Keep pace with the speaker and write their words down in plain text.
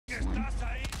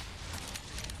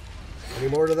Any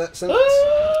more to that sentence?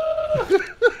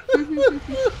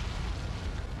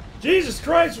 Jesus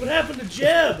Christ, what happened to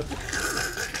Jeb?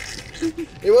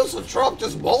 He must have dropped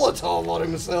his Molotov on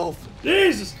himself.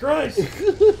 Jesus Christ.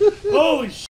 Holy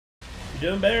shit.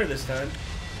 You're doing better this time.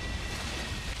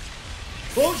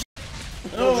 Oh,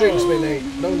 don't jinx me, Nate.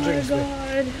 Don't jinx me.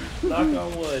 Knock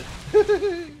on wood.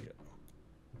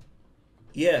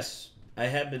 Yes, I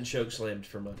have been chokeslammed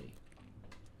for money.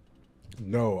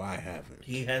 No, I haven't.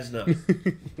 He has not.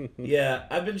 Yeah,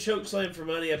 I've been chokeslammed for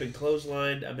money. I've been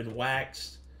clotheslined. I've been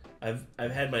waxed. I've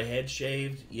had my head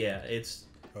shaved. Yeah, it's...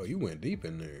 Oh, you went deep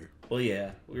in there. Well,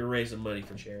 yeah, we were raising money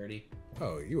for charity.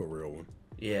 Oh, you a real one.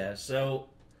 Yeah, so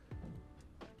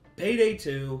Payday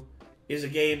 2 is a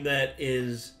game that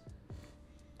is,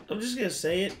 I'm just going to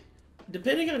say it,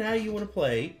 depending on how you want to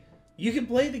play, you can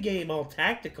play the game all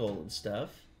tactical and stuff,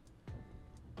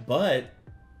 but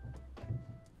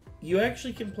you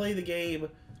actually can play the game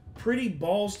pretty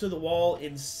balls to the wall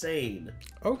insane.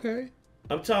 Okay.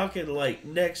 I'm talking like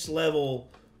next level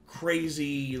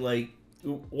crazy, like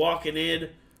walking in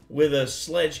with a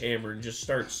sledgehammer and just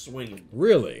start swinging.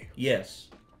 Really? Yes.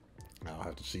 I'll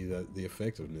have to see the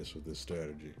effectiveness with this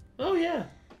strategy. Oh, yeah.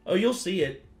 Oh, you'll see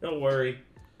it. Don't worry.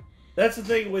 That's the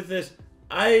thing with this.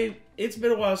 It's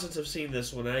been a while since I've seen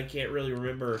this one. I can't really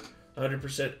remember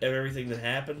 100% of everything that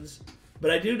happens.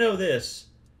 But I do know this.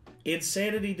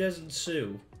 Insanity doesn't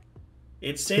ensue.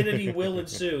 Insanity will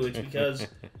ensue. It's because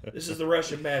this is the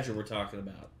Russian Badger we're talking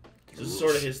about. This is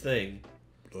sort of his thing.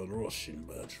 The Russian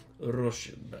Badger.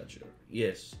 Russian Badger.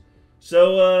 Yes.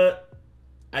 So,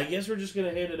 I guess we're just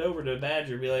going to hand it over to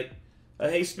Badger and be like,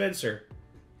 hey, Spencer,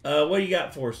 what do you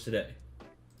got for us today?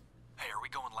 Hey, are we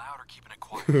going loud or keeping it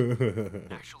quiet?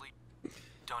 Actually,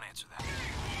 don't answer that.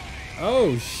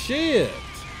 Oh, shit.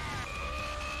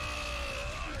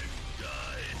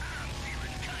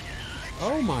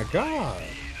 Oh, my God.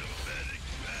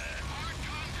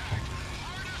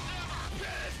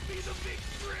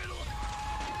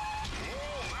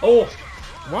 Oh!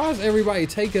 Why is everybody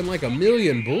taking like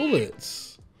 1,000,000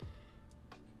 bullets?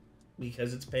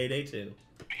 Because it's Payday 2.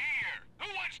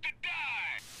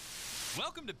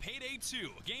 Welcome to Payday 2,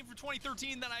 a game for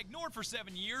 2013 that I ignored for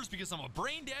 7 years because I'm a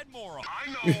brain-dead moron.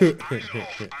 I know.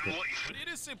 But it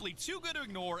is simply too good to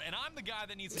ignore, and I'm the guy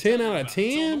that needs to 10 tell you out of about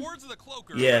it. 10? So in the words of the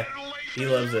cloaker... Yeah, he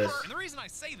loves this. And the reason I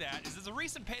say that is as a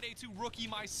recent Payday 2 rookie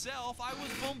myself, I was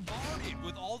bombarded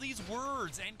with all these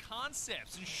words and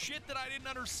concepts and shit that I didn't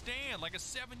understand, like a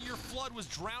 7-year flood was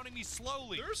drowning me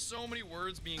slowly. There's so many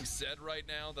words being said right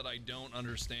now that I don't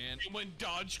understand. When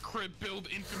Dodge Crib Build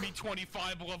Infamy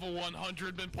 25 level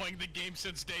 100, been playing the game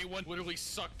since day one, literally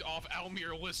sucked off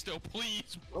Almir Listo.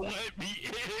 Please let me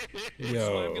in.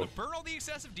 So I'm Yo. gonna burn all the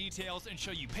excessive details and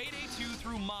show you Payday 2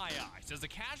 through my eyes as a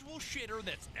casual shitter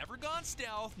that's never gone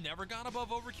stealth, never gone above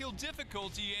overkill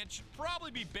difficulty, and should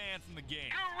probably be banned from the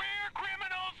game. Career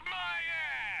criminals, my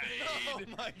ass! Oh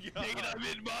my god. Nate, I'm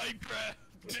in Minecraft.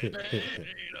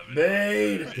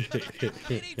 Bane!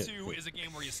 Payday 2 is a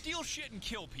game where you steal shit and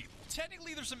kill people.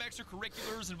 Technically, there's some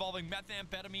extracurriculars involving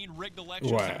methamphetamine, rigged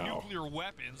elections, and Wow. nuclear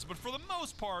weapons, but for the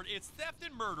most part, it's theft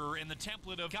and murder in the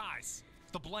template of, guys,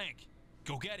 the blank.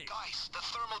 Go get it. Guys, the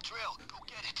thermal drill. Go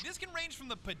get it. This can range from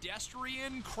the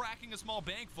pedestrian cracking a small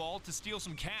bank vault to steal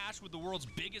some cash with the world's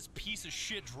biggest piece of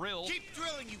shit drill. Keep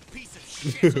drilling, you piece of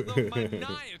shit. To the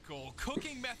maniacal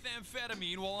cooking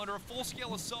methamphetamine while under a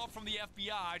full-scale assault from the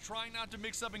FBI, trying not to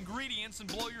mix up ingredients and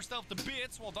blow yourself to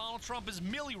bits while Donald Trump is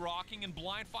milli-rocking and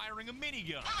blind-firing a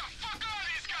minigun. Where the fuck are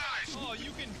these guys? Oh,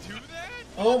 you can do that?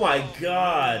 Oh my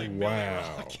god. Really Wow.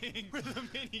 milli-rocking with a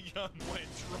minigun when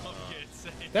Trump gets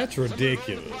saved. That's ridiculous.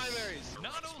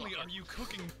 Not only are you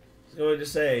cooking... I was going to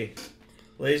say,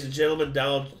 ladies and gentlemen,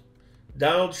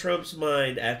 Donald Trump's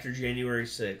mind after January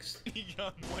 6th.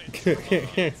 minigun when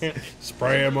Trump gets saved.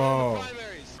 Spray them all.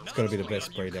 It's gonna be the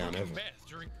best spray down ever.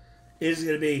 It is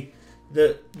going to be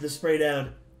the spray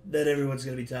down that everyone's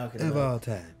going to be talking Of about. all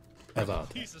time. Of all time.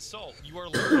 Piece of salt. You are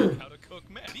learning how to cook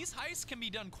meth. These heists can be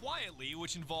done quietly,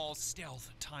 which involves stealth,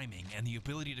 timing, and the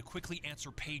ability to quickly answer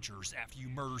pagers after you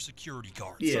murder security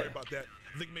guards. Yeah. Sorry about that.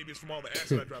 I think maybe it's from all the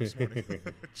acid I dropped this morning.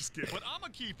 Just kidding. But I'ma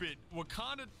keep it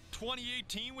Wakanda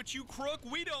 2018 with you, crook.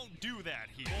 We don't do that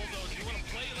here. Bulldoze, you wanna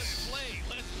play? Let's play.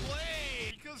 Let's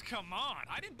play. Because come on,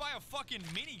 I didn't buy a fucking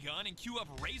minigun and queue up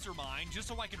Razormine just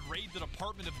so I could raid the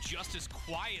Department of Justice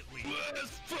quietly.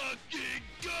 Let's fucking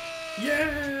go!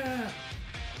 Yeah!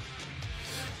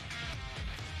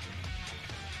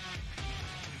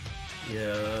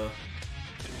 Yeah.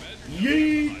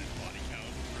 Yeet!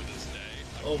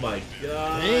 Oh my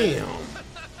god. Damn.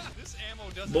 This ammo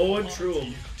doesn't Boy, belong true. to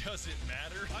you. Does it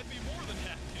matter? I I'd be more than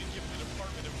happy to give the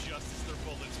Department of Justice their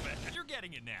bullets back. You're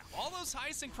getting it now. All those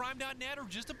heists in Crime.net are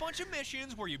just a bunch of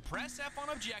missions where you press F on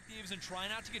objectives and try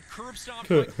not to get curb stomped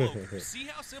by cloakers. See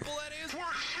how simple that is?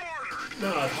 Work smarter.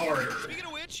 Not harder. Speaking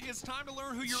of which, it's time to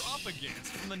learn who you're up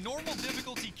against. From the normal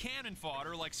difficulty cannon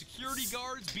fodder like security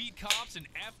guards, beat cops, and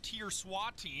F-tier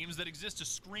SWAT teams that exist to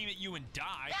scream at you and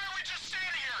die. Why are we just standing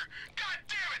here? God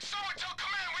damn it! Someone tell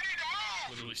command we need to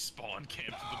move! Literally spawn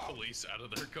camped the police out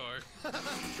of their car.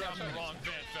 Driving the wrong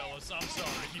van, fellas. I'm sorry,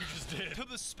 you just did. To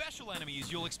the special enemies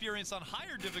you'll experience on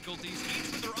higher difficulties,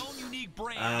 each with their own unique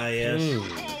brand. Ah, yes. You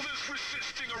call this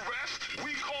resisting arrest?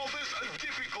 We call this a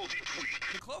difficulty tweak.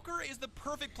 The Cloaker is the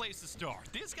perfect place to start.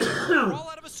 This guy will crawl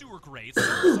out of a sewer grate,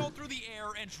 somersault through the air,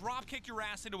 and drop kick your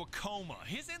ass into a coma.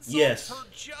 His insults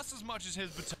hurt just as much as his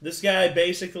baton. This guy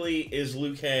basically is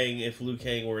Liu Kang if Liu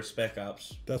Kang were a Spec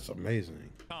Ops. That's amazing.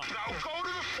 Now go to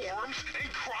the forums and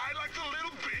cry like the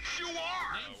little bitch you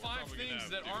are. Name 5 things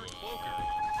that aren't Cloaker.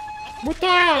 What the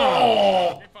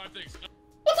hell? Name 5 things.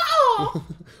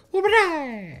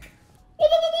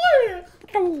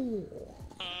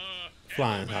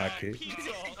 Flying high kick.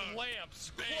 Pizza,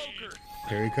 lamps, Cloaker.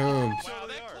 Here he comes. Wow,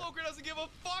 that Cloaker doesn't give a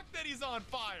fuck that he's on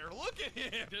fire. Look at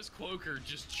him. This Cloaker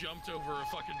just jumped over a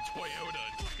fucking Toyota.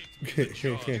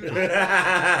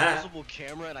 Visible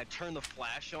camera and I turned the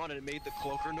flash on and it made the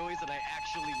Cloaker noise and I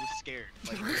actually was scared.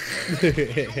 Like,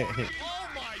 Oh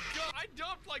my god, I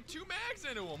dumped like 2 mags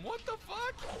into him. What the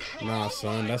fuck? Nah,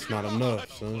 son, that's not enough,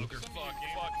 son. Fuck.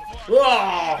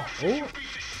 Oh!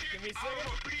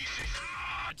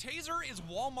 A taser is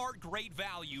Walmart Great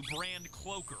Value brand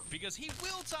Cloaker because he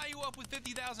will tie you up with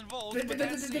 50,000 volts, but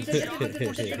that same shot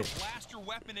forces you to blast your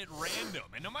weapon at random.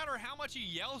 And no matter how much he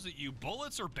yells at you,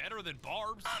 bullets are better than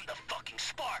barbs. I'm the fucking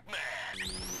spark man.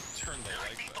 Turn the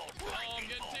lights off. Oh, I'm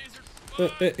getting tasered.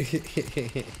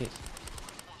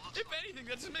 If anything,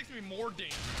 that just makes me more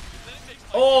dangerous. Then it makes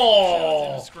my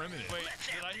shots indiscriminate. Wait,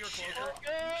 did I hear Cloaker?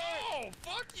 No!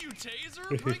 Fuck you,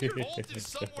 Taser! Bring your voltage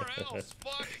somewhere else.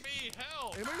 Fuck me,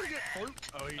 hell. Am I gonna get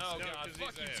fluked? Oh, god,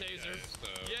 fuck you, Taser.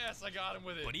 Yes, I got him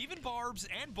with it. But even barbs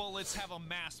and bullets have a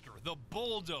master, the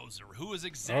Bulldozer, who is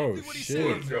exactly what he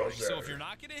says. So if you're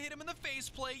not gonna hit him in the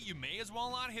faceplate, you may as well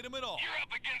not hit him at all. You're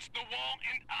up against the wall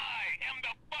and I am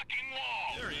the fucking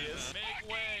wall. There he is.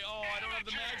 Make way. Oh, I don't have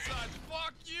the mag size.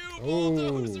 Fuck you, Oh,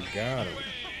 Bulldozer. got him.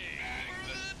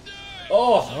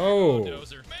 Oh! Oh,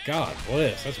 God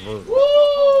bless. That's brutal.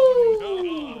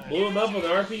 Woo! Blew him up with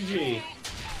an RPG.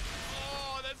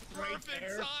 Oh, that's perfect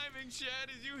timing, Chad.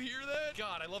 Did you hear that?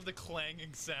 God, I love the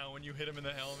clanging sound when you hit him in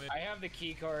the helmet. I have the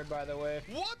key card, by the way.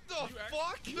 What the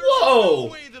fuck? There's Whoa!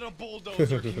 no way that a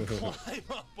bulldozer can climb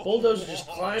up a Bulldozer wall. just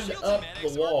climbed Shields up and the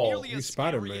medics wall. aren't nearly as He's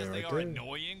Spider-Man scary as they right are there.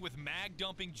 annoying, with mag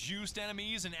dumping juiced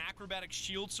enemies and acrobatic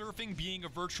shield surfing being a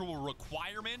virtual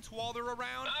requirement while they're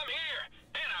around. I'm here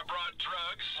and I brought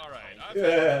drugs. Alright, I've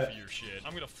had enough of your shit.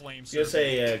 I'm gonna flame I was gonna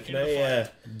say, can I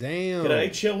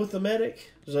Damn. chill with the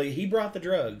medic? It was like, he brought the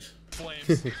drugs.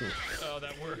 flames. Oh,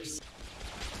 that works.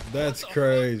 That's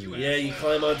crazy. Yeah, you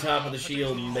climb on top of the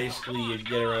shield and basically you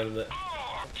get around the...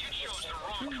 Oh, you chose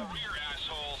the wrong career,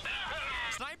 asshole.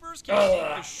 Snipers can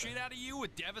take the shit out of you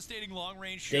with devastating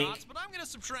long-range shots, but I'm going to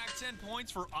subtract 10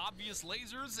 points for obvious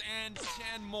lasers and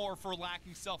 10 more for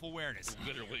lacking self-awareness.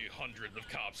 Literally hundreds of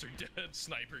cops are dead.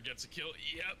 Sniper gets a kill.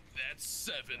 Yep, that's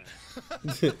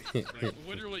 7. Like,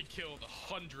 literally killed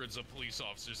hundreds of police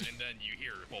officers, and then you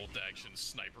hear bolt-action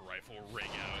sniper rifle ring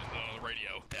out on the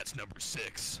radio. That's number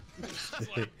 6.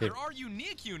 There are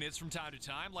unique units from time to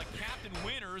time, like Captain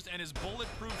Winters and his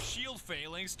bulletproof shield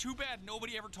failings. Too bad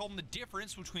nobody ever told him the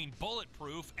difference between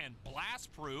bulletproof and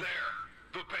blast-proof. There,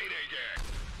 the Payday gang.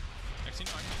 Next thing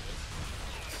you know, I can do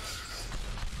this.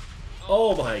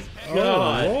 Oh my Oh,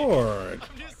 god. Lord.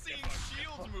 I'm just seeing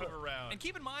shields move around. And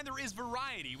keep in mind, there is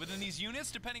variety within these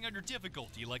units depending on your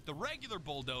difficulty, like the regular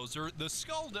bulldozer, the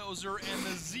skull dozer, and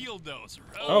the zeal dozer.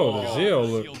 Oh, the God, zeal the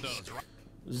look- zeal dozer.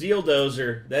 Zeal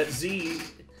Dozer.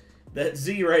 That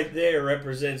Z right there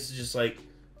represents just like,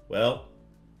 well,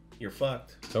 you're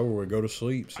fucked. It's over with. Go to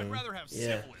sleep, I'd son. rather have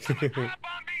Yeah. syphilis. Pop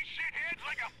on these shitheads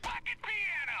like a pocket piano.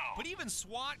 But even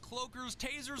SWAT, cloakers,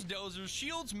 tasers, dozers,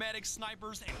 shields, medics,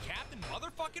 snipers, and Captain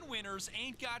Motherfucking Winters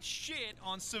ain't got shit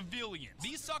on civilians.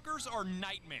 These suckers are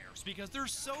nightmares because they're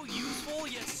so useful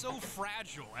yet so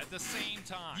fragile at the same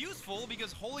time. Useful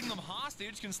because holding them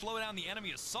hostage can slow down the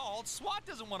enemy assault. SWAT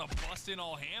doesn't want to bust in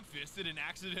all ham-fisted and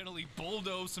accidentally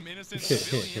bulldoze some innocent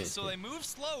civilians, so they move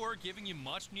slower, giving you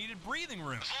much-needed breathing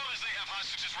room. As long as they have high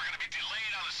hostages were gonna be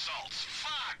delayed on assaults.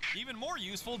 Fuck! Even more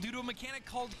useful due to a mechanic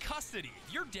called custody.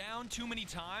 If you're down too many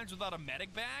times without a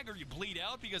medic bag, or you bleed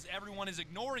out because everyone is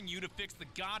ignoring you to fix the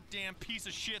goddamn piece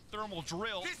of shit thermal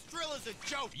drill. This drill is a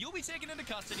joke! You'll be taken into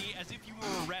custody as if you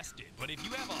were arrested. But if you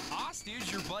have a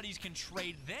hostage, your buddies can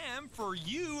trade them for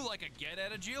you like a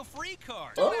get-out-of-jail-free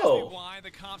card. Don't ask me why the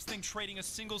cops think trading a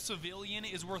single civilian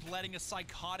is worth letting a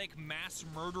psychotic mass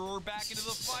murderer back into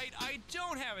the fight. I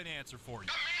don't have an answer for you.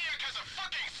 The maniac has a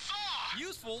fucking saw!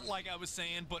 Useful, like I was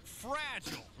saying, but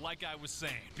fragile, like I was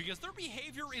saying, because their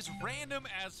behavior is random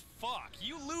as fuck.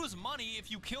 You lose money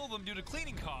if you kill them due to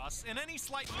cleaning costs, and any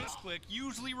slight misclick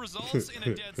usually results in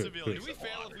a dead civilian. Do we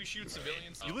fail if we shoot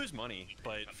civilians? You lose money,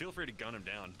 but feel free to gun them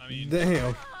down. I mean,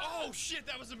 damn. Oh shit,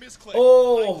 that was a misclick.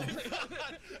 Oh.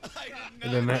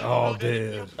 And then that all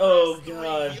dead. Oh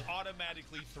god. He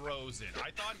automatically throws it.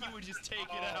 I thought he would just take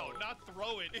it out, not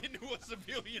throw it into a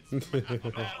civilian's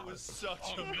mouth. That was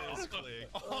such a misclick.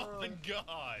 Oh my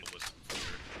god.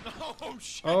 Oh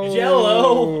shit. Oh.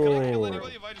 Jello. Can I kill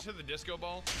anybody if I just hit the disco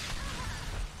ball?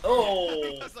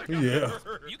 Oh. Yeah.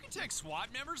 You can take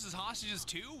SWAT members as hostages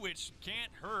too, which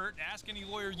can't hurt. Ask any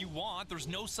lawyer you want. There's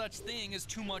no such thing as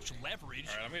too much leverage.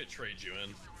 Alright, I'm gonna trade you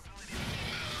in.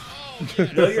 Oh,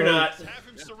 yeah. No, you're not. Have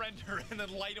him surrender and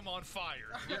then light him on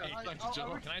fire.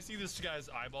 Can I see this guy's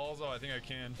eyeballs? Oh, I think I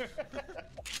can.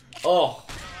 Oh.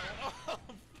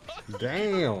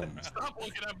 Damn. Stop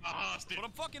looking at my hostage. But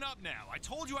I'm fucking up now. I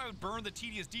told you I would burn the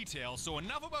tedious details, so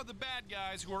enough about the bad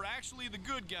guys who are actually the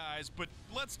good guys, but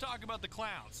let's talk about the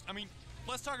clowns. I mean,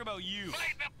 let's talk about you.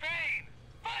 Fight the pain!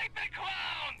 Fight the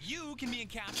clowns! You can be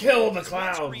encapsulated Kill the in this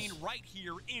one clowns. screen right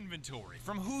here, inventory.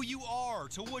 From who you are,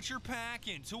 to what you're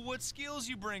packing, to what skills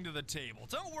you bring to the table.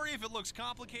 Don't worry if it looks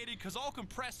complicated, because I'll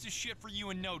compress this shit for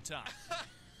you in no time.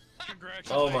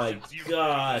 Congratulations. Oh my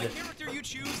god. The character you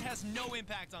choose has no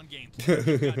impact on gameplay.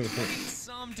 You've got 20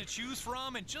 some to choose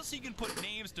from, and just so you can put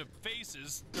names to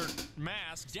faces, or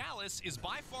masks, Dallas is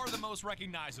by far the most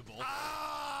recognizable.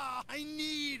 Ah! I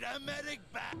need a medic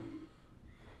back!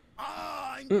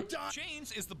 Ah, I'm done!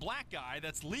 James is the black guy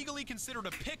that's legally considered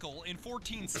a pickle in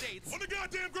 14 states. On the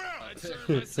goddamn ground! I turned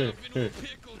myself into a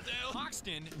pickle, Dale.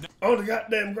 Hoxton, On the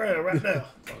goddamn ground right now.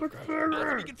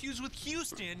 not to be confused with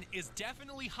Houston, is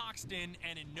definitely Hoxton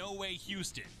and in no way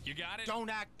Houston. You got it? Don't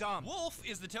act dumb. Wolf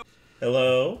is the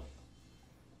Hello?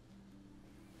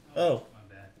 Oh.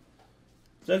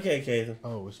 It's okay, Cathan.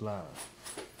 Oh, it's live.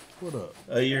 What up?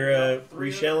 You're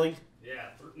reshelling? Yeah,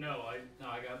 no, I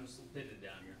got them pitted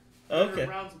down here. Okay.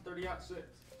 Rounds of 30-06.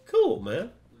 Cool,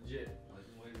 man. Legit. Like,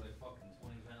 weighs like fucking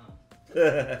 20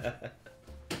 pounds.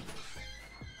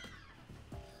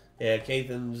 Yeah,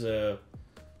 Cathan's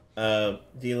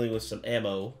dealing with some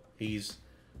ammo. He's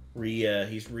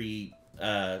reshelling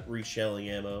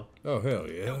ammo. Oh, hell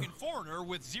yeah. token foreigner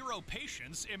with zero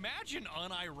patience. Imagine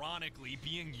unironically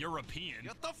being European.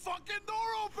 Get the fucking door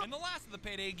open! And the last of the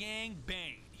Payday gang,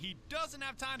 Bang. He doesn't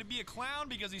have time to be a clown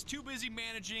because he's too busy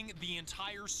managing the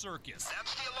entire circus.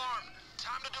 That's the alarm.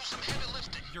 Time to do some heavy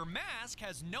lifting. Your mask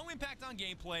has no impact on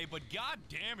gameplay, but god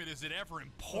damn it is it ever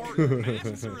important.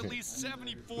 Masks are at least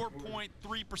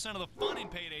 74.3% of the fun in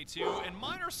Payday 2, and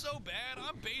mine are so bad,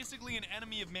 I'm basically an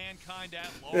enemy of mankind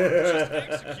at large. Just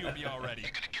execute me already.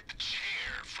 You're gonna get the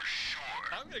chair for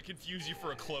sure. I'm gonna confuse you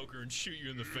for a cloaker and shoot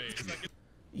you in the face.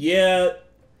 Yeah,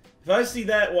 if I see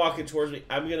that walking towards me,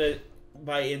 I'm gonna,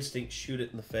 by instinct, shoot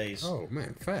it in the face. Oh,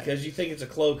 man, fat. Because you think it's a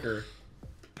cloaker.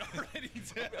 Already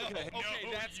tell. Okay,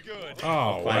 that's good.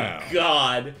 Oh, My wow.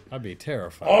 God. I'd be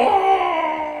terrified.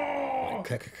 Oh!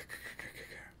 Like,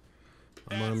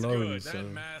 I'm That's unloading, good. That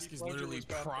son. mask is literally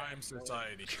prime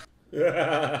society.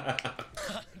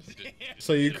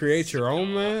 So you create your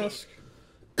own mask?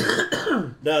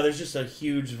 No, there's just a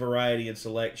huge variety and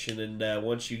selection, and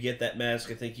once you get that mask,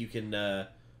 I think you can,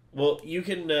 you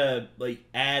can, like,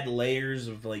 add layers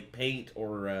of, like, paint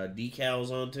or decals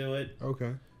onto it.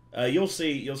 Okay. You'll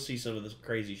see some of this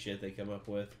crazy shit they come up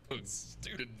with.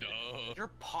 Stupid dog. Your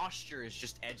posture is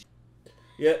just edgy.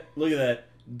 Yeah, look at that.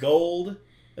 Gold,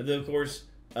 and then, of course,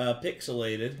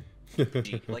 pixelated.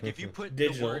 Like if you put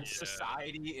Digital. the word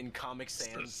society in Comic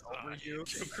Sans over you.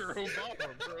 Joker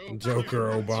Obama, bro.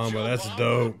 Joker Obama, that's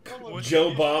dope.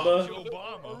 Joe Baba. Joe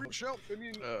Obama. Michelle, I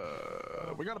mean,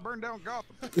 we gotta burn down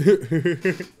Gotham.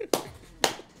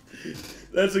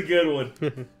 That's a good one.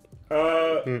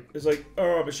 It's like,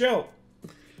 Michelle,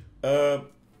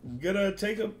 gonna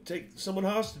take someone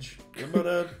hostage. I'm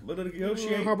gonna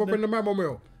negotiate. Hop up in the memo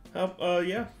mill.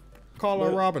 Yeah. Call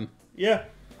her Robin. Yeah.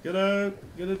 Gonna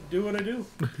do what I do.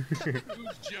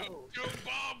 Joe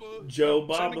Obama. Joe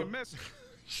Sending a Baba. message.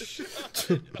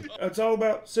 It's all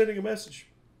about sending a message.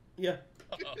 Yeah.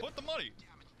 Put the money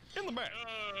in the bag.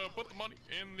 Put the money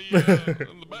in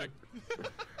the bag.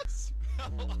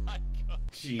 Oh my god.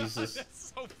 Jesus.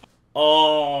 That's so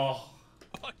Oh.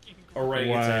 fucking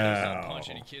Orangutan. Don't punch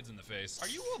any kids in the face. Are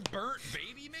you a burnt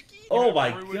baby, Mickey? Oh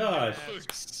my Ruined gosh. that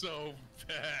looks so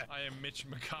bad. I am Mitch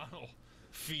McConnell.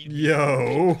 Feed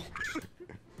Yo.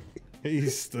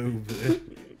 He's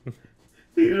stupid.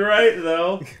 He's right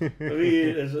though. I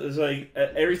mean, it's like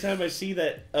every time I see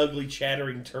that ugly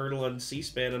chattering turtle on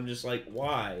C-SPAN, I'm just like,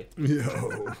 why?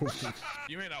 Yo.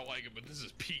 You may not like it, but this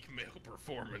is peak male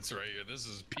performance right here. This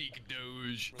is peak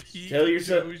Doge. Peak Tell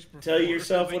yourself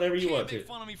Wait, whatever you can't want to. make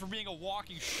fun of me for being a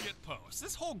walking shit post.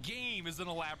 This whole game is an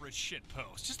elaborate shit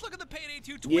post. Just look at the Payday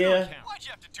 2 Twitter account. Why'd you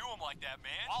have to do them like that,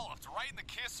 man? Olives right in the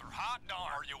kiss or hot darn.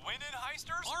 Are you winning,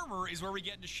 heisters? Armor is where we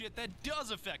get into shit that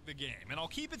does affect the game, and I'll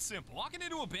keep it simple. Walking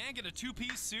into a bank in a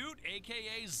two-piece suit,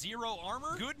 aka zero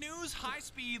armor. Good news, high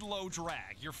speed, low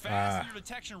drag. Your fast and your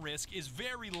detection risk is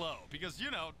very low because, you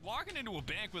know, walking into a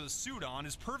bank with a suit on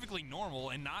is perfectly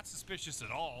normal and not suspicious at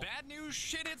all. Bad news,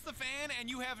 shit hits the fan and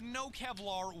you have no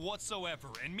Kevlar whatsoever.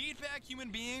 And meatbag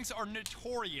human beings are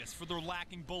notorious for their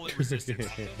lacking bullet resistance.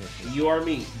 You are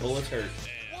me. Bullets hurt.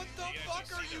 What the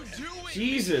fuck are you doing?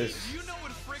 Jesus. Do you know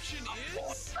what friction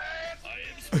is?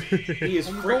 He is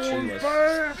frictionless.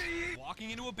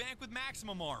 Walking into a bank with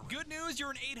maximum armor. Good news,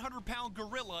 you're an 800-pound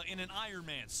gorilla in an Iron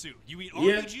Man suit. You eat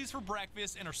RPGs for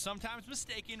breakfast and are sometimes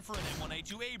mistaken for an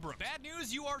M1A2 Abrams. Bad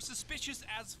news, you are suspicious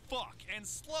as fuck and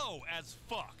slow as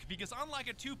fuck. Because unlike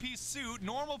a two-piece suit,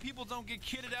 normal people don't get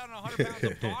kitted out in 100 pounds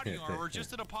of body armor just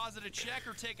to deposit a check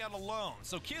or take out a loan.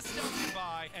 So kiss stealth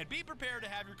goodbye and be prepared to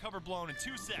have your cover blown in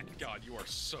 2 seconds. God, you are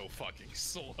so fucking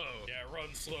slow. Yeah,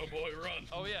 run, slow boy, run.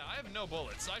 Oh yeah, I have no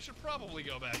bullets. I should probably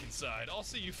go back inside. I'll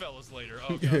see you fellas later.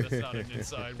 Oh god, that's not an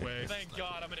inside way. Thank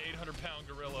god I'm an 800-pound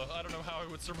gorilla. I don't know how I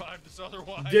would survive this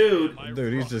otherwise. Dude,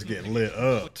 he's just getting lit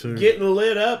up too. Getting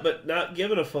lit up, but not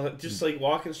giving a fuck. Just like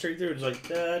walking straight through. It's like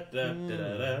da da da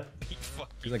da da.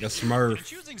 He's like a Smurf. And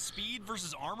choosing speed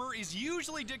versus armor is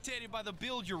usually dictated by the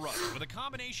build you're running, with a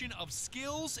combination of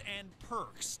skills and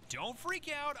perks. Don't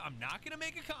freak out. I'm not gonna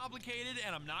make it complicated,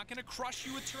 and I'm not gonna crush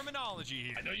you with terminology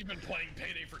here. I know you've been playing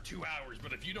Payday for 2 hours,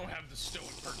 but if you don't have the Stone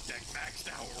perk deck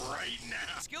maxed out right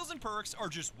now. Skills and perks are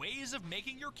just ways of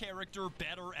making your character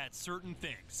better at certain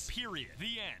things. Period.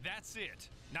 The end. That's it.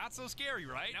 Not so scary,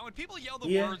 right? Now, when people yell the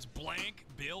words blank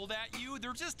build at you,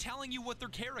 they're just telling you what their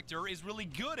character is really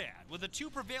good at, with the two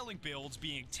prevailing builds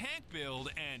being tank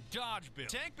build and dodge build.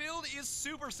 Tank build is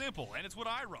super simple, and it's what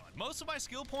I run. Most of my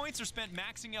skill points are spent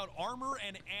maxing out armor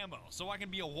and ammo, so I can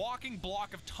be a walking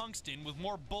block of tungsten with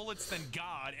more bullets than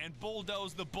God and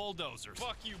bulldoze the bulldozers.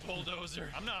 Fuck you, bulldozer.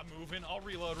 I'm not moving. I'll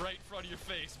reload right in front of your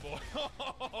face, boy.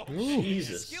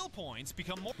 Jesus. Skill points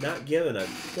become more... Not giving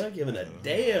a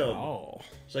damn. Oh.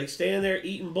 It's like standing there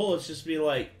eating bullets, just be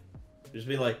like,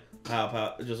 pow,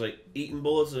 pow, just like eating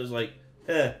bullets, and it's like,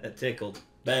 that tickled.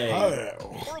 Bang.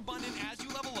 More abundant as you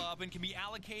level up and can be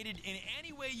allocated in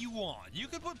any way you want. You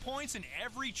could put points in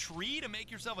every tree to make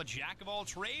yourself a jack of all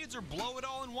trades, or blow it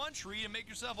all in one tree to make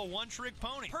yourself a one-trick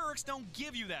pony. Perks don't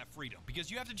give you that freedom because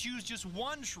you have to choose just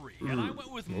one tree. And I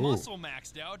went with muscle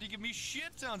maxed out to give me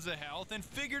shit tons of health and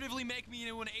figuratively make me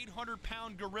into an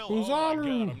 800-pound gorilla. Who's oh on my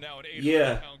him? god, I'm now an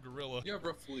 800-pound gorilla. You have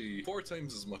roughly 4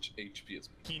 times as much HP as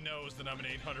me. He knows that I'm an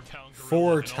 800-pound gorilla.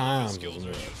 4 times as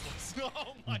much.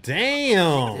 Oh my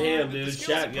Damn. Damn, dude, the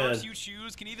skills and shotgun. perks you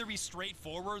choose can either be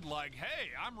straightforward, like, hey,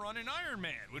 I'm running Iron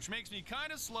Man, which makes me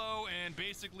kind of slow and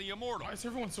basically immortal. Why is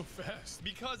everyone so fast?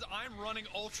 Because I'm running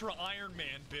Ultra Iron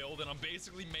Man build and I'm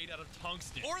basically made out of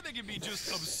tungsten. Or they can be just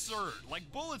absurd, like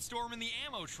Bulletstorm in the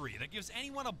ammo tree that gives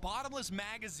anyone a bottomless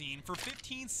magazine for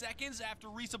 15 seconds after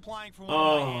resupplying from one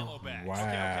of my ammo bags. Wow.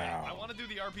 Okay, I want to do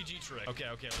the RPG trick. Okay,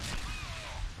 let's see.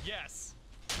 Yes.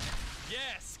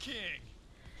 Yes, King.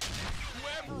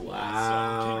 Whoever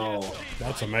Wow.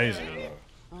 That's amazing, bro.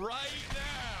 Right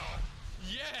now.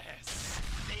 Yes.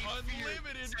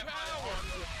 Unlimited power.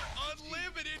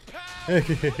 Unlimited power.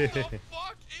 What the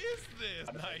fuck is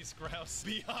this? Nice, Grouse.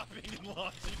 Be hopping and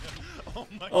launching.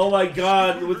 Oh my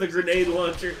god, with the grenade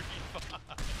launcher.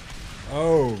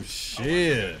 Oh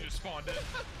shit.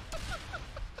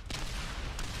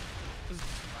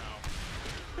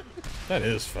 That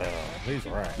is foul. He's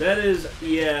right. That is,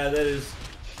 yeah, that is.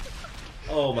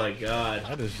 Oh my god.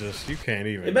 That is just, you can't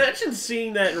even. Imagine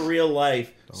seeing that in real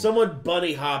life. Someone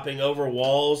bunny hopping over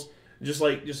walls, just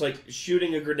like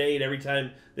shooting a grenade every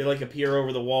time they like appear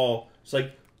over the wall. It's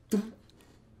like, dum,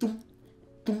 dum,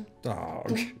 dum,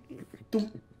 dog.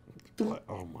 Dum, dum. What?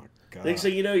 Oh my god. Next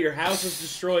thing you know, your house is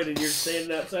destroyed and you're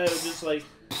standing outside and just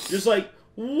like,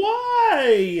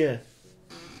 why?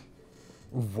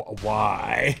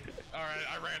 Why? Alright,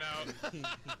 I ran out.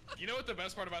 You know what the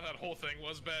best part about that whole thing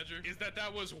was, Badger? Is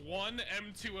that was one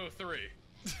M203.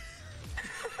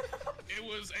 It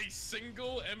was a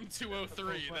single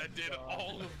M203 that did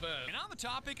all of that. And on the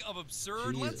topic of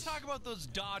absurd, let's talk about those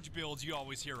dodge builds you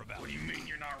always hear about. What do you mean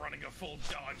you're not running a full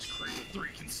dodge crew with 3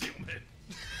 concealment?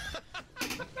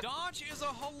 Dodge is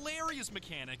a hilarious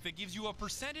mechanic that gives you a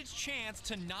percentage chance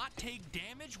to not take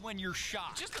damage when you're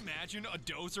shot. Just imagine a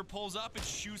dozer pulls up and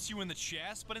shoots you in the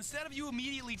chest, but instead of you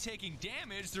immediately taking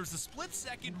damage, there's a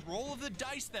split-second roll of the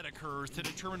dice that occurs to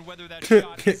determine whether that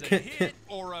shot is a hit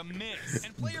or a miss.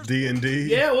 And players D&D?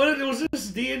 Yeah, what was this?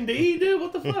 D&D, dude?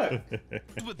 What the fuck?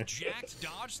 with jacked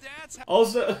dodge stats.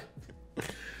 Also,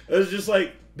 it was just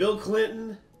like Bill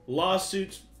Clinton,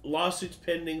 lawsuits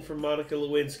pending from Monica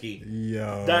Lewinsky.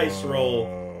 Yo. Dice roll,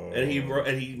 and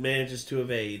he manages to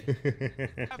evade.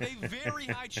 Have a very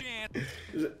high chance.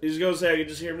 He's gonna say, I can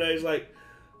just hear him now. He's like,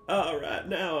 "All right,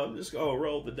 now I'm just gonna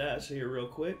roll the dice here real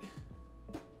quick.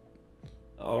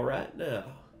 All right, now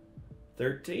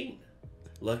 13.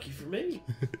 Lucky for me,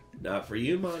 not for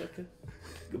you, Monica.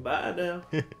 Goodbye now."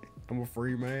 I'm a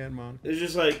free man, man. It's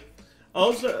just like,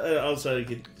 also,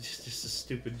 just a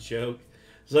stupid joke.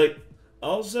 It's like,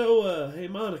 also, hey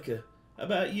Monica, how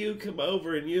about you come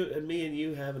over and me and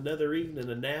you have another evening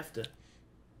of NAFTA?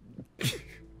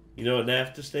 You know what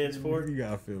NAFTA stands for? You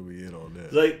gotta fill me in on that.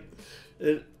 It's like,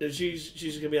 and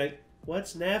she's gonna be like,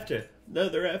 "What's NAFTA?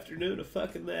 Another afternoon of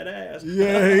fucking that ass."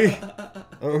 Yay.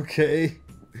 Okay.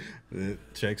 It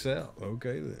checks out.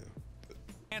 Okay then.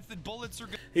 That bullets are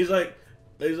good. He's like,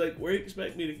 "Where do you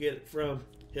expect me to get it from?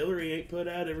 Hillary ain't put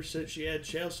out ever since she had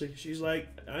Chelsea. She's like,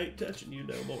 I ain't touching you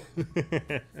no more."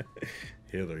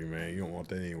 Hillary, man, you don't want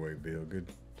that anyway, Bill. Good.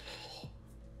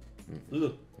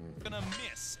 Gonna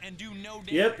miss and do no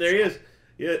damage. Yep, there he is.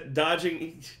 Yeah,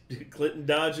 Clinton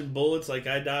dodging bullets like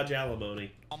I dodge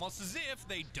alimony. Almost as if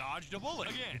they dodged a bullet.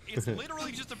 Again, it's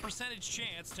literally just a percentage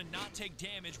chance to not take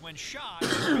damage when shot.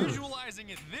 Visualizing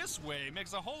it this way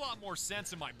makes a whole lot more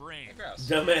sense in my brain.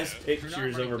 Dumbass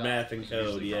pictures over math and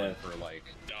code, yeah. For like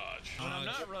dodge. When I'm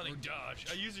not running dodge,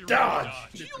 I usually Dodge. run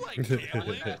dodge. Do you like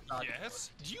gambling?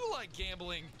 Yes. Do you like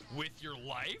gambling with your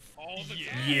life? All the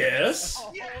time. Yes.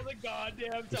 All the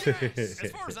goddamn time. As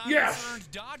far as I'm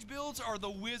concerned, dodge builds are the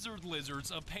wizard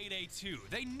lizards of Payday 2.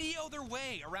 They Neo their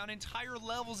way around entire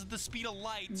levels at the speed of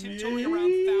light, tiptoeing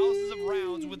around thousands of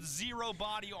rounds with zero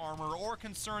body armor or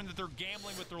concern that they're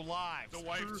gambling with their lives. The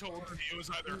wife told me it was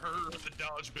either her or the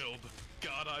dodge build.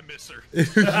 God, I miss her. Yo.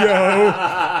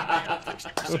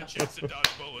 60% chance to dodge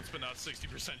bullets, but not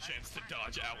 60% chance to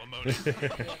dodge alimony.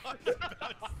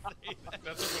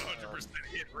 That's a 100%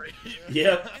 hit rate.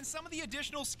 Yep. And some of the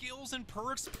additional skills and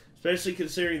perks, Especially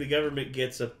considering the government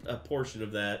gets a portion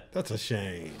of that. That's a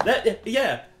shame.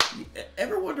 Yeah.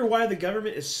 Ever wonder why the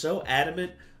government is so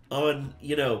adamant on,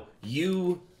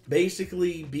 you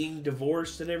basically being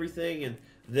divorced and everything, and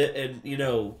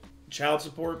child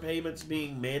support payments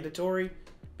being mandatory?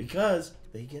 Because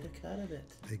they get a cut of it.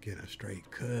 They get a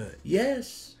straight cut.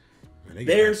 Yes. Man,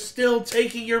 They're still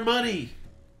taking your money.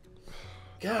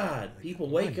 God, people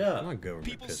wake up.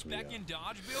 people specking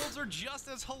dodge builds are just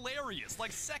as hilarious,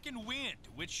 like Second Wind,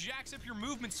 which jacks up your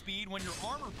movement speed when your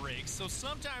armor breaks, so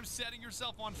sometimes setting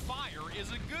yourself on fire is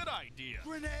a good idea.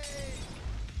 Grenade!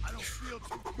 I don't feel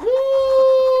too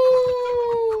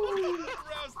Woo!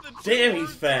 Damn,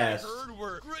 he's fast.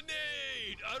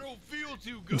 Grenade! I don't feel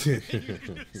too good. And you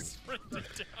just sprinted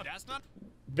down. That's not.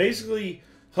 Basically,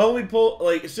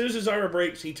 as soon as his armor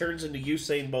breaks, he turns into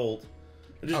Usain Bolt.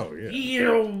 Oh, yeah.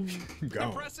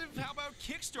 Impressive. How about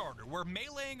Kickstarter, where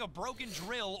meleeing a broken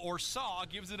drill or saw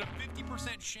gives it a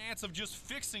 50% chance of just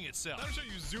fixing itself? That'll show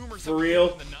you Zoomers For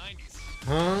real? in the 90s.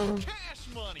 Huh? Cash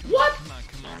money. What?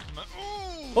 Come on.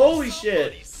 Ooh, holy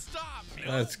shit. Stop me.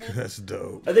 That's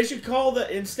dope. They should call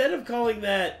instead of calling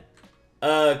that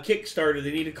Kickstarter,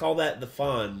 they need to call that the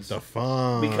funds. The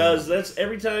funds. Because that's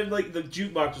every time the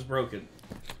jukebox is broken.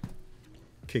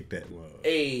 Kick that mug.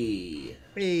 Hey.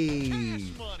 Hey.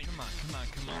 Cash money. Come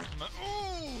on.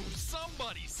 Ooh,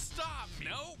 somebody stop me.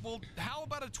 No? Well, how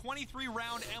about a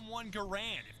 23-round M1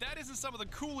 Garand? If that isn't some of the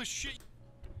coolest shit.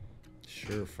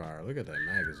 Surefire. Look at that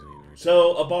magazine. Right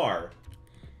So, a bar.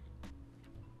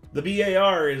 The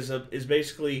BAR is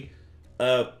basically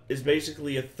a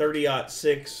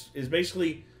 30-06, is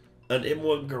basically an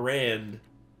M1 Garand,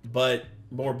 but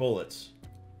more bullets.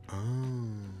 Oh,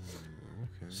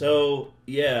 okay. So,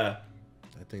 yeah.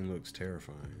 That thing looks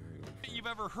terrifying. You've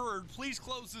ever heard, please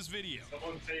close this video.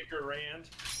 Someone take Garand.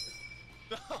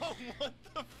 Oh, what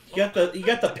the? You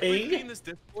got the ping. In this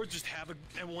Discord, just have a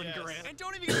M1 Garand. And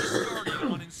don't even get me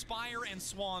started on Inspire and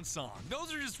Swan Song.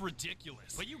 Those are just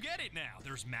ridiculous. But you get it now.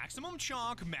 There's maximum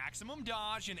chunk, maximum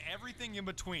dodge, and everything in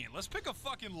between. Let's pick a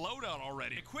fucking loadout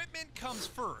already. Equipment comes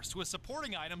first, with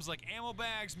supporting items like ammo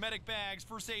bags, medic bags,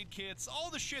 first aid kits, all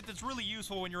the shit that's really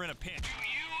useful when you're in a pinch. Do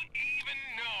you even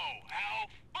know how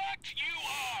fucked you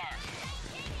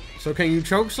are? So can you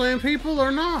chokeslam people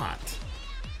or not?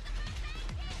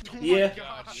 Yeah.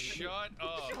 God, shut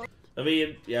up. I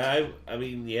mean, yeah. I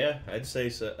mean, yeah. I'd say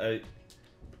so. I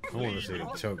want to see the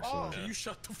chokeslam. Can you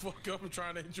shut the fuck up and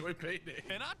try to enjoy Payday?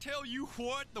 And I tell you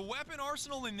what, the weapon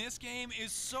arsenal in this game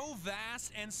is so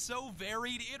vast and so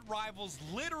varied, it rivals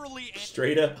literally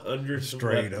Straight up hundreds.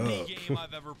 Straight up. any game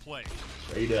I've ever played.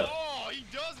 Straight up. Oh, he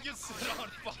does get set on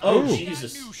fire. Oh, we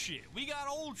Jesus. got new shit. We got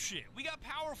old shit. We got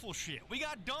powerful shit. We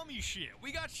got dummy shit.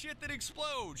 We got shit that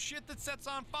explodes. Shit that sets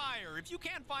on fire. If you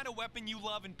can't find a weapon you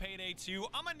love in Payday 2,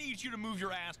 I'm gonna need you to move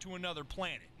your ass to another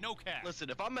planet. No cap. Listen,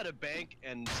 if I'm at a bank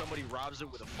and somebody robs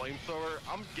it with a flamethrower,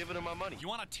 I'm giving him my money. You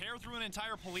want to tear through an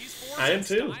entire police force? I am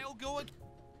too.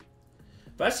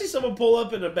 If I see someone pull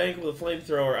up in a bank with a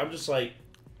flamethrower, I'm just like,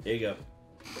 here you go.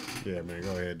 Yeah, man,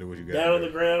 go ahead, do what you got. Down on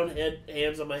the ground,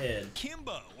 hands on my head.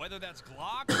 Kimbo, whether that's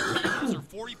Glock, or or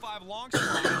 45 long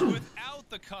slides without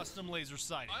the custom laser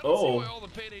sighting. I don't see why all the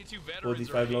Payday 2 veterans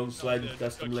 45 long slide with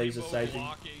custom laser sighting.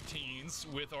 Glock 18s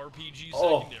with RPG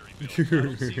Oh. secondary build. I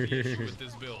don't see the issue with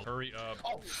this build. Hurry up.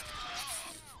 Oh.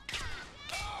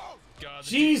 God,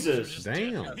 Jesus!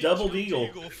 Damn. Double eagle.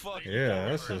 Yeah,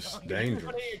 that's just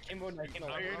dangerous.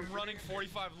 I'm running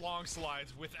 45 long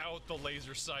slides without the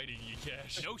laser sighting, you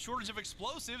cash. No shortage of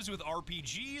explosives with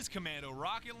RPGs, commando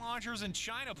rocket launchers, and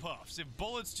China puffs if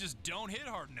bullets just don't hit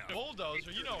hard enough.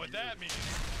 Bulldozer, you know what that means.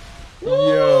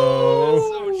 Yo. That's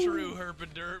so true, Herb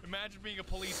and Derp. Imagine being a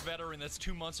police veteran that's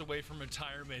 2 months away from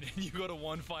retirement and you go to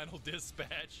one final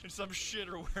dispatch and some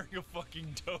shitter wearing a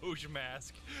fucking Doge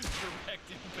mask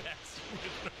directing bats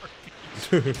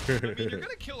with an RPG. I mean, you're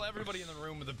gonna kill everybody in the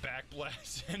room with a back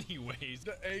blast anyways.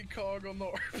 The ACOG on the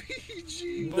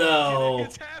RPG. No.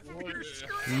 It's half of your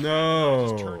screen. No.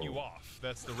 Just turn you off.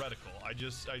 That's the reticle. I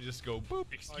just go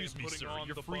boop. Excuse me, sir.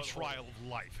 Your free trial of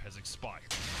life has expired.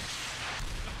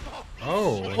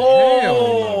 Oh,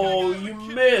 Oh, you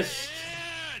missed.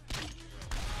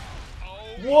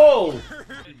 Whoa. No,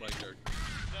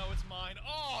 it's mine.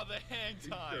 Oh, the hang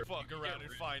time. Fuck around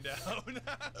and find out.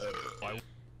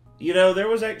 You know, there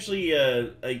was actually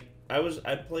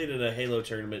I played in a Halo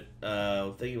tournament.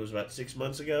 I think it was about 6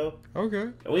 months ago.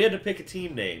 Okay. And we had to pick a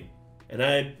team name, and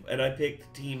I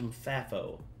picked Team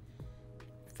FAFO.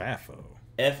 FAFO.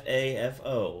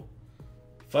 FAFO.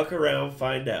 Fuck around,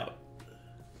 find out.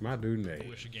 My dude name. I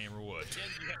wish a gamer would.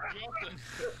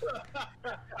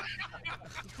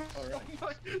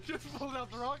 Just pulled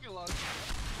out the rocket launcher.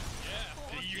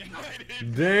 Yeah.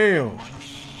 Damn.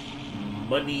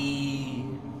 Money.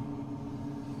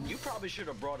 You probably should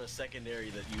have brought a secondary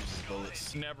that uses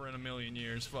bullets. Never in a million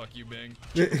years. Fuck you, Bing.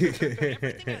 Everything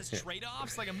Everything has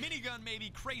trade-offs. Like a minigun may be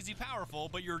crazy powerful,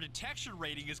 but your detection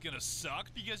rating is gonna suck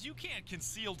because you can't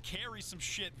concealed carry some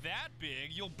shit that big.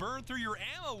 You'll burn through your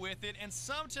ammo with it and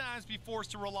sometimes be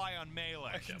forced to rely on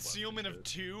melee. Concealment of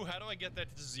 2? How do I get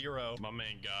that to 0? My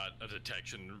man got a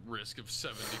detection risk of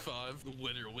 75.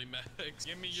 Literally max.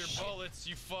 Give me your bullets,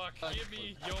 you fuck. Give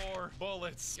me your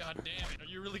bullets. God damn it. Are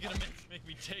you really gonna make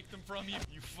me take them from you?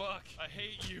 You fuck. I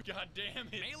hate you. God damn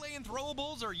it. Melee and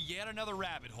throwables are yet another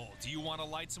rabbit hole. Do you want to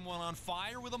light someone on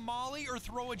fire with a molly or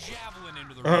throw a javelin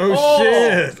into the room? Oh,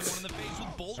 shit. Someone in the face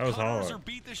with bolt That was cutters hard. or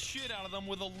beat the shit out of them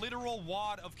with a literal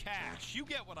wad of cash. You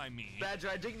get what I mean. Badger,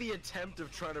 I dig the attempt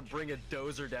of trying to bring a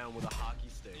dozer down with a hockey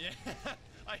stick. Yeah.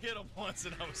 I hit him once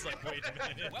and I was like, wait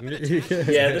a minute.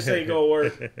 Yeah, this ain't gonna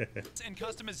work. And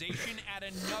customization add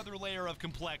another layer of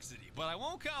complexity, but I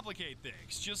won't complicate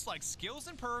things. Just like skills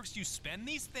and perks, you spend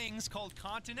these things called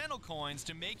Continental coins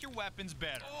to make your weapons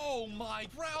better. Oh my,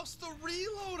 browse the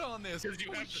reload on this. Because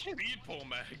you have the speed pull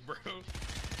mag, bro.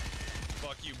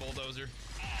 Fuck you, bulldozer.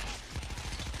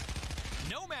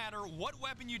 No matter what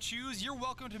weapon you choose, you're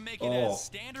welcome to make it as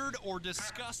standard or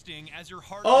disgusting as your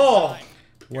heart desires.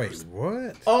 Wait,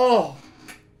 what? Oh.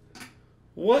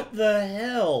 What the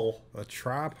hell? A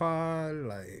tripod?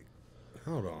 Like,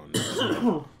 hold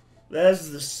on. That's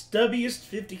the stubbiest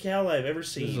 50 cal I've ever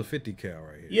seen. This is a 50 cal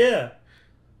right here. Yeah.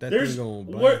 That There's thing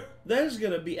gonna bang. that is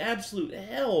gonna be absolute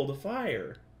hell to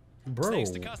fire. Bro,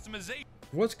 Thanks to customization.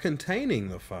 what's containing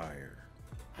the fire?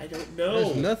 I don't know.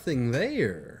 There's nothing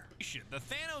there. The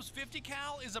Thanos 50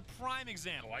 cal is a prime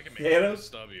example. I can make Thanos? a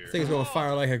stub here. Thing's gonna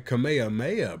fire like a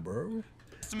Kamehameha, bro.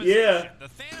 customization. Yeah. The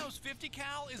Thanos 50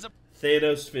 cal is a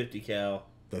Thanos 50 cal.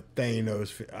 The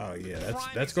Thanos. Oh yeah,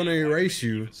 that's gonna erase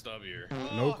you.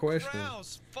 No question.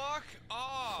 Grouse, fuck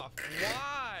off.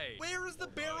 Why? Where is the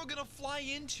barrel gonna fly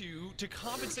into to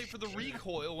compensate for the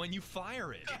recoil when you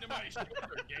fire it?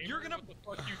 You're gonna.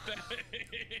 What the fuck you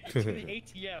To think?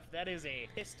 the ATF, that is a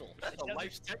pistol. That's a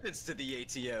life sentence to the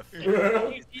ATF.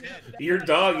 Your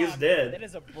dog is dead. That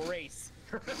is a brace.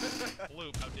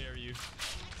 Loop, how dare you?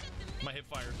 My hip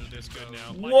fires are this good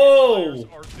now. My Whoa! hip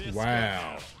fires are this Wow. good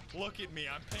now. Look at me,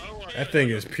 I'm paying. That thing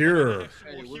is pure.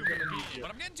 But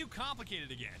I'm getting too complicated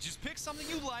again. Just pick something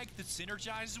you like that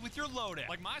synergizes with your loadout.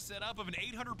 Like my setup of an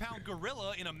 800-pound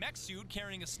gorilla in a mech suit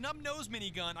carrying a snub-nosed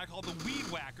minigun I call the Weed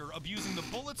Whacker, abusing the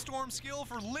Bullet Storm skill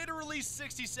for literally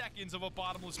 60 seconds of a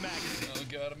bottomless magazine. Oh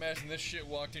god, imagine this shit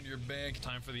walked into your bank.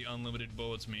 Time for the unlimited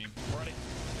bullets meme. Ready?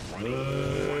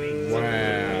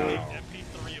 Wow.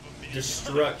 MP3 of a minigun.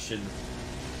 Destruction.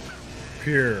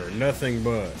 Pure. Nothing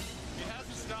but. It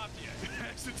hasn't stopped yet. It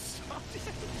hasn't stopped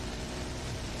yet.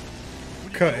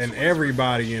 Cutting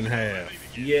everybody in half.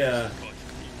 Yeah.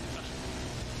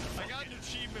 I got an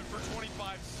achievement for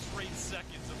 25 straight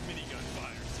seconds of minigun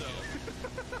fire, so.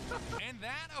 And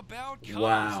that about covers.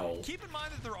 Wow. Keep in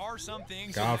mind that there are some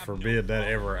things. God forbid that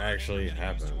ever actually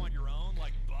happened. On your own,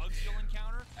 like bugs you'll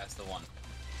encounter. That's the one.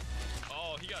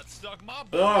 Oh, he got stuck. My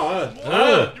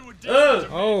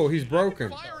Oh, he's broken.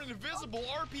 Fire an invisible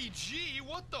RPG.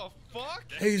 What the fuck?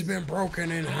 He's been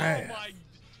broken in Oh half. my!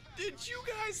 Did you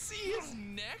guys see his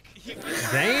neck?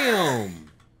 Damn.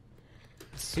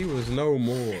 He was no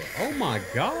more. Oh my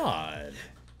god.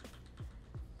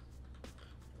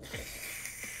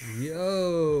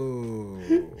 Yo.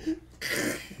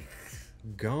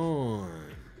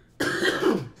 Gone.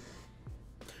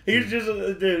 He's just,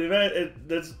 dude,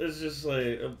 it's just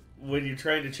like, when you're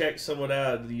trying to check someone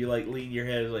out, you like lean your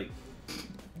head like.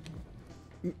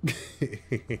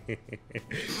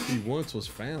 He once was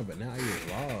found, but now he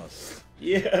is lost.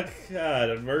 Yeah, God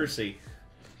of mercy.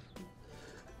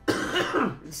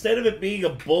 Instead of it being a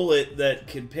bullet that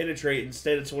can penetrate,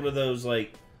 instead it's one of those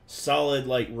like solid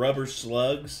like rubber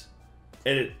slugs,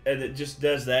 and it just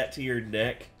does that to your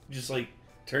neck, just like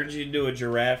turns you into a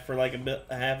giraffe for like a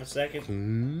half a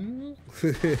second.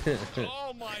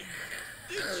 Oh my!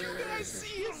 Did you guys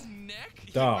see his neck?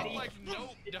 He Dog. went like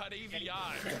note.avi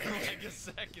for like a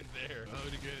second there. Oh,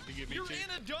 to get me You're too. in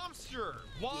a dumpster.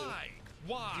 Why?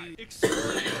 Why?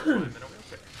 Explain. I'm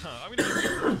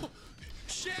gonna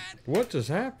Chat. What just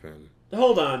happened?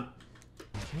 Hold on.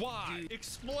 Why?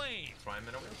 Explain. I'm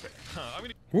gonna.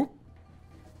 Whoop.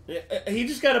 He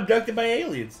just got abducted by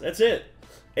aliens. That's it.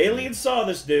 Aliens saw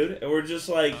this dude, and we're just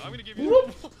like, I'm gonna give you.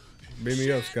 whoop. Beat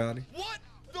me up, Scotty. What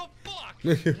the fuck?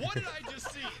 What did I just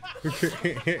see?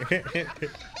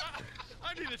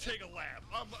 I need to take a lap.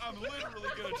 I'm literally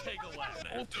gonna take a lap.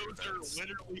 Bulldozer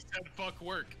literally said fuck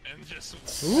work and just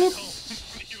Whoop.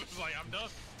 he was like, I'm done.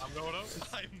 I'm going home.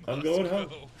 I'm going home.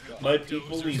 My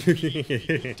people leave.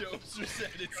 Dozer said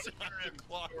it's time to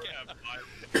clock out.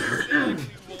 Exactly,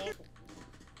 Wolf.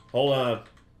 Hold on.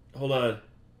 Hold on.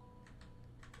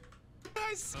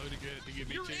 Guys, Oh, to get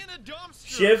me you're too. in a dumpster.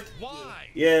 Shift. Why?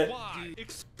 Yeah. Why?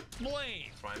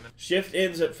 Explain. Shift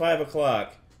ends at 5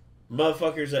 o'clock.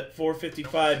 Motherfuckers at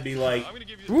 4:55 be like, I'm gonna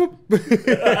give you. Whoop.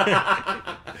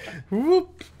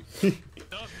 Whoop.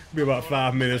 Be about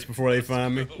 5 minutes before they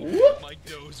find me. whoop. My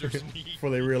dozer's knee. Before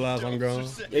they realize I'm gone.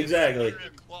 Exactly.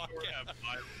 Clock out.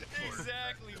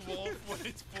 Exactly, Wolf. When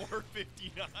it's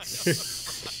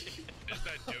 4:59.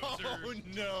 Oh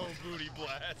no, Booty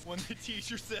Blast. When the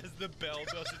teacher says the bell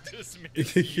doesn't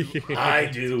dismiss you. I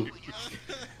do.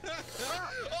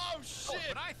 Oh shit!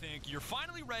 But I think you're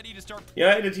finally ready to start. Yeah,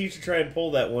 I had a teacher try and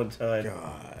pull that one time.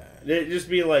 God. It'd just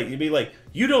be like, you'd be like,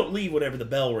 you don't leave whenever the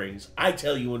bell rings. I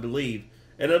tell you when to leave.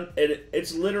 And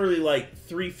it's literally like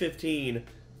 3:15,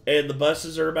 and the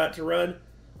buses are about to run.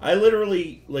 I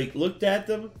literally like looked at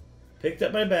them, picked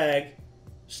up my bag,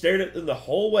 stared at them the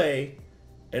whole way,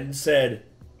 and said,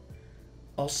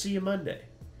 "I'll see you Monday,"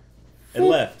 and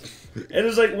left. And it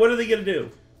was like, what are they gonna do?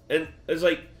 And it's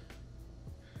like,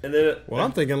 and then Well,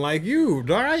 I'm thinking like you.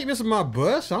 Dog, I ain't missing my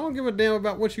bus. I don't give a damn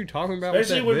about what you talking about.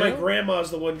 especially with when that my bell. grandma's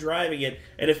the one driving it,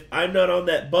 and if I'm not on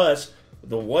that bus,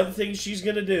 the one thing she's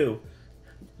gonna do.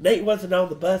 Nate wasn't on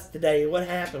the bus today. What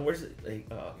happened? Where's it? Like,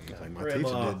 oh, God, Like my Grandma.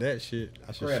 teacher did that shit.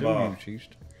 I should sue Grandma. you, Chief.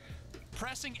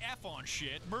 Pressing F on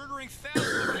shit, murdering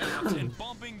thousands of cops, and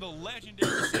bumping the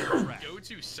legendary soundtrack. Go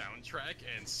to soundtrack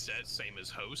and set same as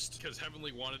host because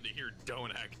Heavenly wanted to hear Don't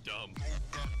Act Dumb.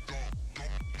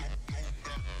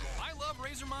 I love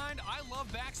Razormind, I love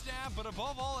backstab, but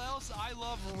above all else, I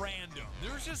love random.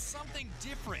 There's just something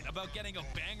different about getting a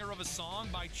banger of a song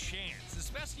by chance,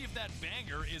 especially if that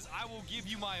banger is "I Will Give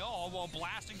You My All" while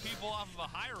blasting people off of a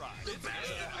high-rise.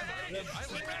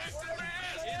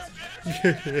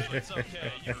 It's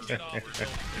okay, you can get off the building.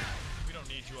 We don't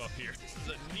need you up here. This is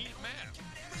a neat map.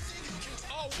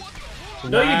 Oh, what the?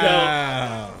 No, you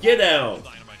don't. Get down.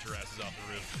 Dynamite your asses off the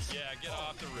roof. Yeah, get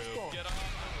off the roof. Get off the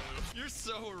roof. You're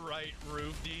so right,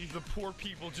 Roofy. The poor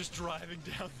people just driving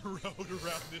down the road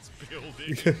around this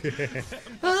building.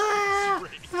 All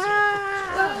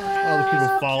the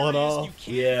people falling off. You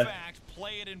can, in fact,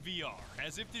 play it in VR,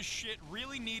 as if this shit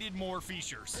really needed more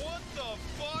features. What the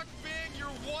fuck, Vang? You're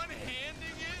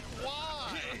one-handing it?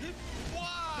 Why? Why?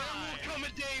 There will come a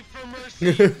day for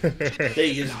mercy.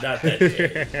 Today is not that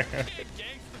day.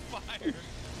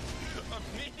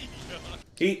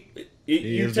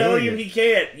 You telling him he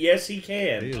can't? Yes, he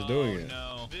can. He is doing it.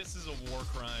 No, this is a war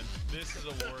crime. This is a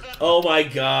war crime. Oh my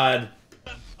God.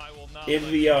 I will not in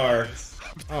VR.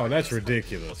 Oh, that's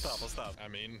ridiculous. We'll stop. I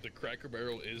mean, the Cracker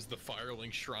Barrel is the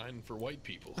Firelink Shrine for white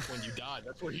people. When you die,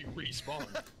 that's where you respawn.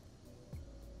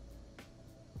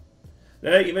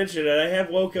 Now that you mentioned it, I have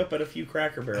woke up at a few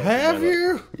Cracker Barrels. Have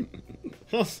you?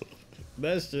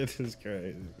 That shit is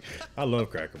crazy. I love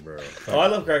Cracker Barrel. Oh, I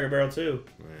love Cracker Barrel too.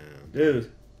 Man.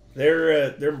 Dude,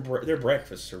 their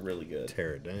breakfasts are really good.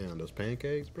 Tear it down. Those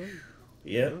pancakes, bro.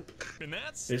 Yeah. And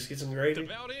that's biscuits and gravy.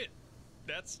 about it.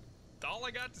 That's all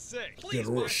I got to say. Get Please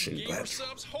buy Russian some gamer back.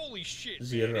 subs. Holy shit.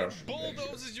 Get man. Russian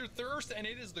Bulldozes your thirst, and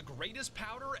it is the greatest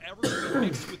powder ever to be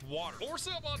mixed with water. Or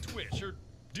sub on Twitch, or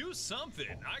do something.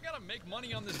 I gotta make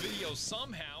money on this video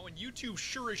somehow, and YouTube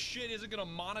sure as shit isn't gonna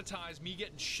monetize me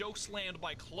getting chokeslammed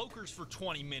by cloakers for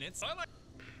 20 minutes.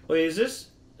 Wait, is this...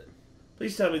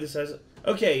 Please tell me this hasn't...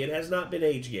 Okay, it has not been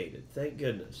age-gated. Thank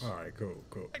goodness. All right, cool.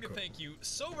 I'd like to thank you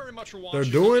so very much for watching.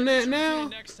 They're doing that now?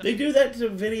 They do that to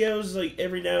videos like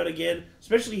every now and again,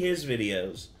 especially his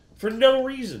videos, for no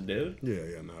reason, dude.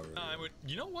 Yeah, not really. I would,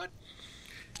 you know what?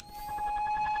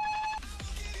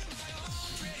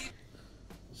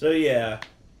 So yeah,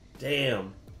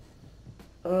 damn.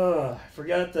 I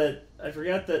forgot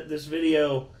that this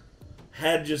video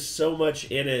had just so much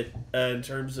in it in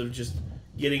terms of just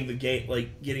getting the game,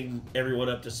 like getting everyone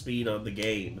up to speed on the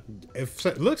game.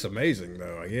 It looks amazing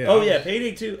though. Yeah. Oh yeah,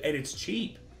 Payday 2, and it's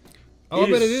cheap. Oh,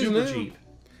 I bet it is super now. cheap.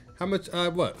 How much?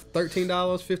 What? $13,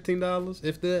 $15,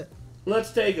 if that.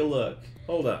 Let's take a look.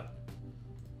 Hold on.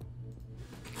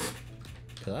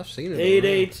 Cause I've seen it.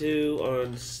 Payday 2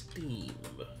 on Steam.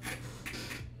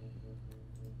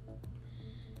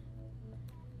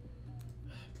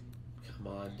 Come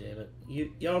on, damn it.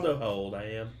 Y'all know how old I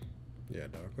am. Yeah,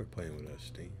 dog. Quit playing with us,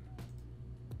 Steam.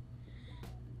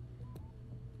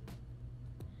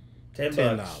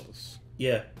 $10.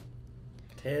 Yeah.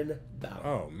 $10.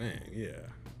 Oh man, yeah.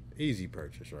 Easy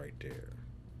purchase right there.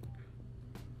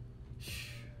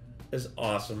 It's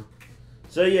awesome.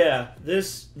 So yeah,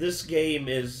 this game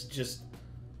is just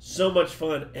so much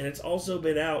fun, and it's also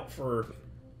been out for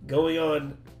going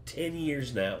on 10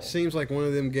 years now. Seems like one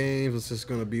of them games that's just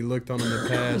gonna be looked on in the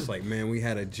past. Like, man, we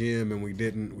had a gym and we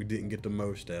didn't get the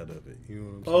most out of it. You know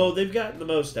what I'm saying? Oh, they've gotten the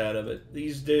most out of it.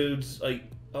 These dudes, like,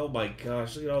 oh my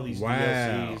gosh, look at all these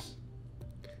DLCs.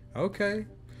 Okay.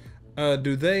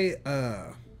 Do they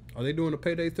are they doing a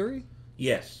Payday 3?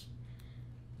 Yes.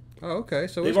 Oh, okay.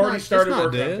 So they've it's already not, started it's not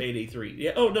working dead. on Payday 3.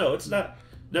 Yeah. Oh no, it's not.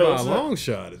 No, By it's a not. long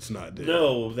shot, it's not dead.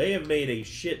 No, they have made a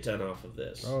shit ton off of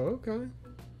this. Oh, okay.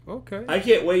 Okay. I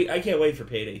can't wait for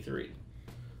Payday 3.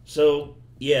 So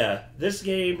yeah, this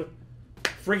game,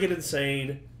 friggin'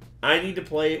 insane. I need to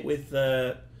play it with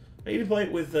Chad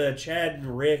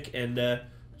and Rick and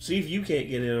see if you can't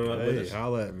get in on it with us.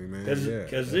 Holla at me, man.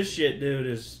 Because this shit, dude,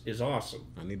 is awesome.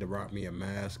 I need to rock me a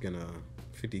mask and a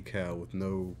 50 cal with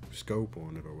no scope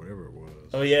on it or whatever it was.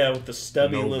 Oh yeah, with the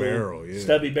stubby no little barrel, yeah.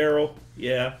 stubby barrel.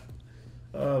 Yeah.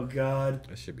 Oh god.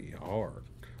 That should be hard.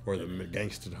 Or the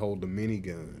gangster hold the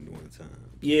minigun one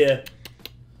time. Yeah.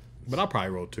 But I'll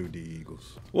probably roll 2D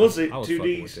Eagles. We'll see. I was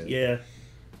fucking 2Ds. Yeah.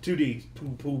 2Ds.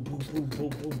 Boom, boom, boom, boom, boom,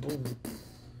 boom, boom.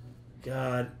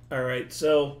 God. All right.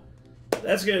 So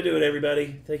that's gonna do it,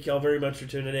 everybody. Thank y'all very much for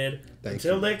tuning in.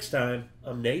 Until next time,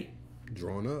 I'm Nate.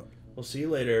 Drawn up. We'll see you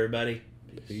later, everybody.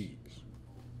 Peace.